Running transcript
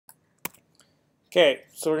Okay,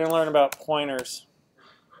 so we're going to learn about pointers.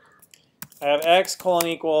 I have x colon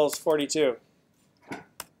equals 42.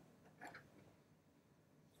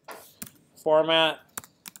 Format,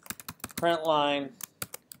 print line,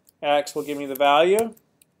 x will give me the value.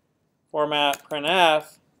 Format,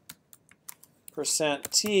 printf,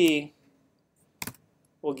 %t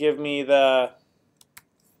will give me the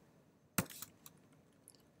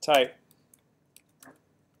type.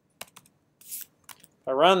 If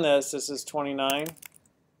I run this, this is 29.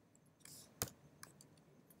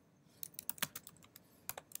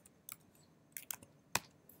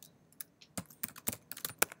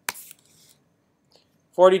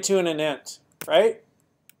 $42 and an int, right?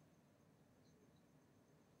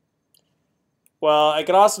 Well, I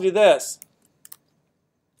could also do this.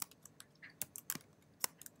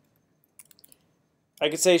 I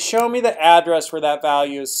could say, show me the address where that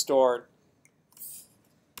value is stored.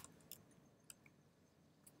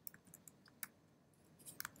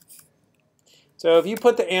 So if you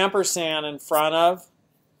put the ampersand in front of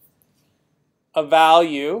a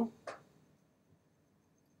value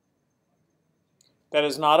that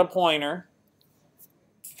is not a pointer,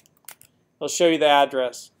 it'll show you the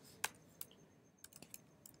address.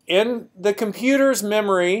 In the computer's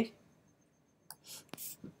memory,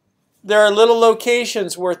 there are little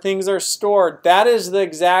locations where things are stored. That is the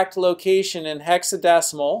exact location in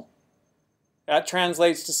hexadecimal. That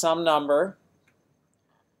translates to some number.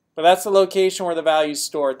 But that's the location where the value is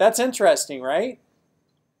stored. That's interesting, right?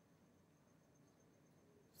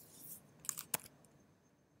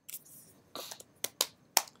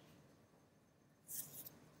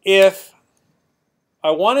 If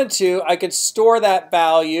I wanted to, I could store that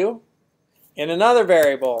value in another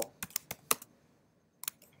variable.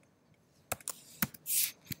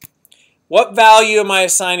 What value am I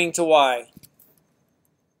assigning to y?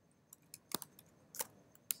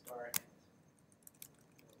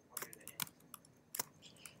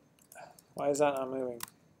 Why is that not moving?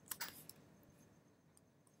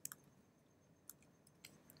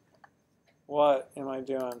 What am I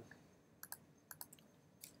doing?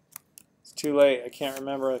 It's too late. I can't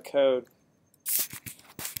remember the code.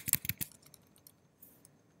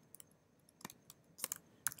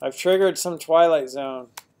 I've triggered some Twilight Zone.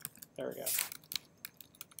 There we go.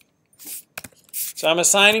 So I'm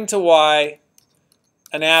assigning to y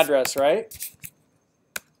an address, right?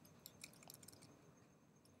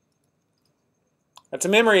 That's a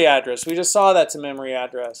memory address. We just saw that's a memory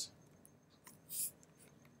address.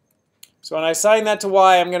 So when I assign that to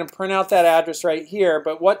y, I'm going to print out that address right here.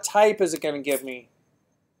 But what type is it going to give me?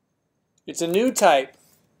 It's a new type.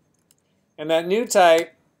 And that new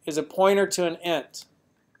type is a pointer to an int.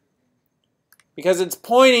 Because it's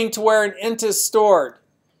pointing to where an int is stored.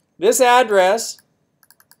 This address,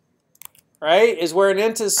 right, is where an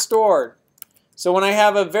int is stored. So when I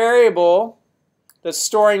have a variable that's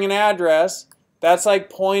storing an address, that's like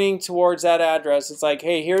pointing towards that address. It's like,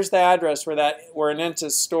 hey, here's the address where an int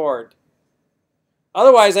is stored.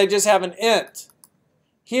 Otherwise, I just have an int.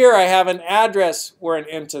 Here, I have an address where an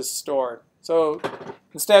int is stored. So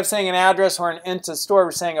instead of saying an address where an int is stored,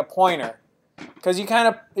 we're saying a pointer. Because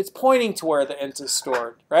it's pointing to where the int is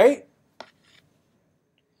stored, right?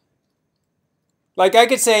 Like I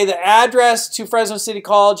could say the address to Fresno City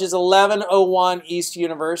College is 1101 East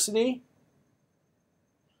University.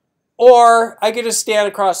 Or I could just stand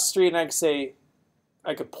across the street and I could say,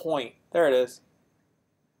 I could point. There it is.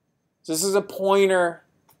 So this is a pointer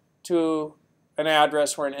to an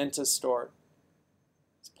address where an int is stored.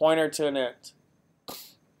 It's a pointer to an int.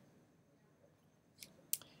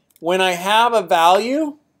 When I have a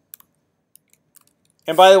value,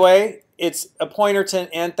 and by the way, it's a pointer to an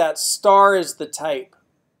int, that star is the type.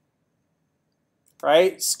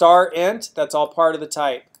 Right? Star int, that's all part of the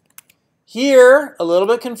type. Here, a little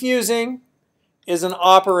bit confusing, is an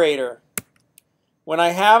operator. When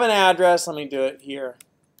I have an address, let me do it here.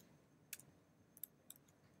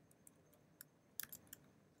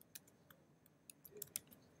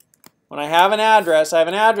 When I have an address, I have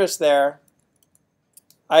an address there,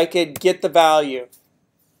 I could get the value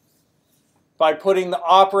by putting the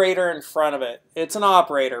operator in front of it. It's an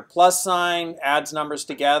operator. Plus sign adds numbers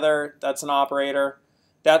together. That's an operator.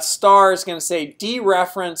 That star is going to say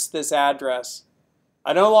dereference this address.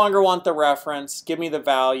 I no longer want the reference. Give me the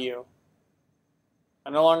value.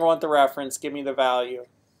 I no longer want the reference. Give me the value.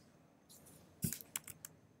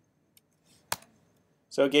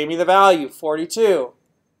 So it gave me the value, 42.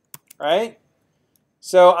 Right?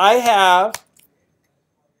 So I have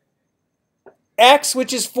x,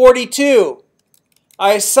 which is 42.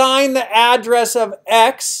 I assign the address of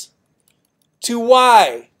x to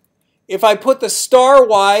y. if I put the star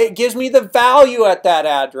y, it gives me the value at that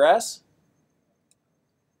address.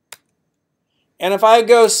 And if I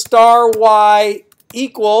go star y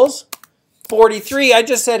equals 43, I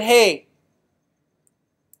just said, hey,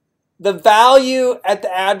 the value at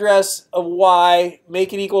the address of y,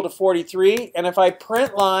 make it equal to 43. And if I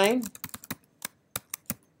print line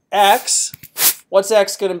x, what's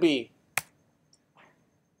x going to be?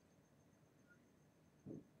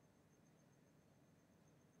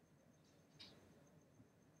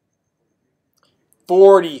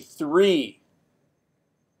 $43.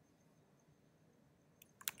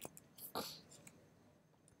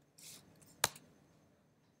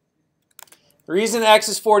 The reason x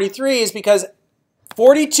is 43 is because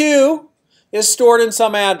 42 is stored in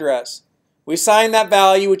some address. We assign that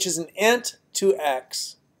value, which is an int, to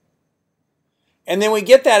x. And then we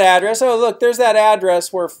get that address. Oh, look, there's that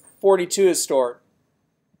address where 42 is stored.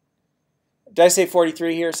 Did I say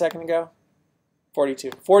 43 here a second ago?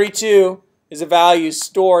 42. 42 is a value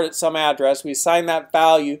stored at some address. We assign that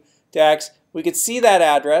value to x. We could see that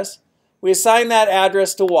address. We assign that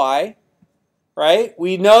address to y. Right?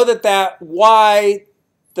 We know that that y,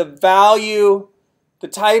 the value, the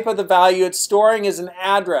type of the value it's storing is an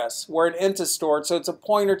address where an int is stored. So it's a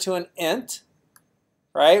pointer to an int.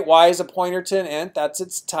 Right? Y is a pointer to an int. That's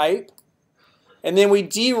its type. And then we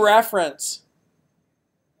dereference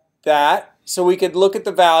that so we could look at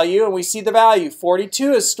the value and we see the value.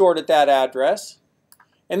 42 is stored at that address.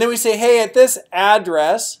 And then we say, hey, at this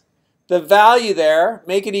address, the value there,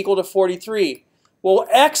 make it equal to 43. Well,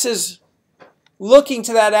 x is looking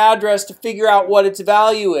to that address to figure out what its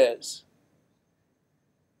value is.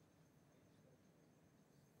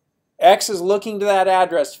 X is looking to that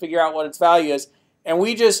address to figure out what its value is. And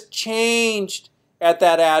we just changed at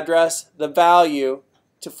that address the value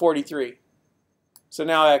to 43. So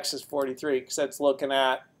now x is 43 because that's looking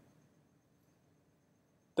at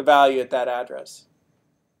the value at that address.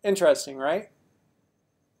 Interesting, right?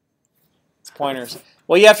 It's pointers.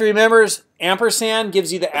 What you have to remember is ampersand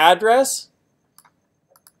gives you the address.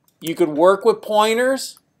 You could work with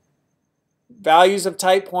pointers, values of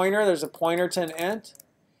type pointer. There's a pointer to an int.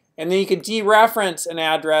 And then you could dereference an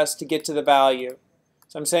address to get to the value.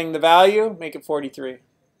 So I'm saying the value, make it 43.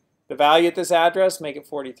 The value at this address, make it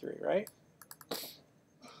 43, right?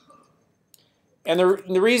 And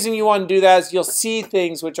the reason you want to do that is you'll see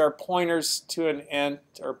things which are pointers to an int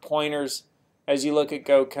or pointers as you look at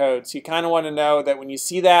Go code. So you kind of want to know that when you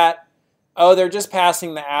see that, oh, they're just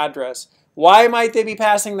passing the address. Why might they be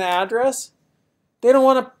passing the address? They don't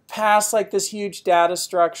want to pass like this huge data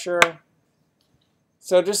structure.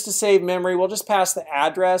 So just to save memory, we'll just pass the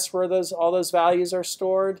address where all those values are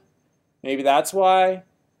stored. Maybe that's why.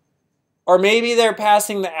 Or maybe they're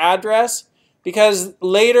passing the address because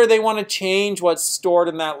later they want to change what's stored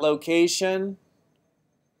in that location.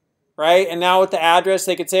 Right? And now with the address,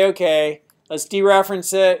 they could say, okay, let's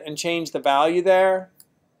dereference it and change the value there.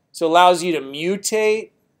 So it allows you to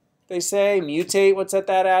mutate. They say, mutate what's at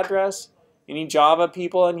that address. Any Java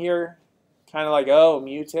people in here kind of like, oh,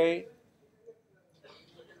 mutate?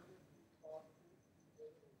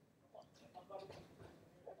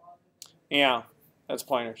 Yeah, that's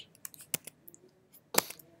pointers.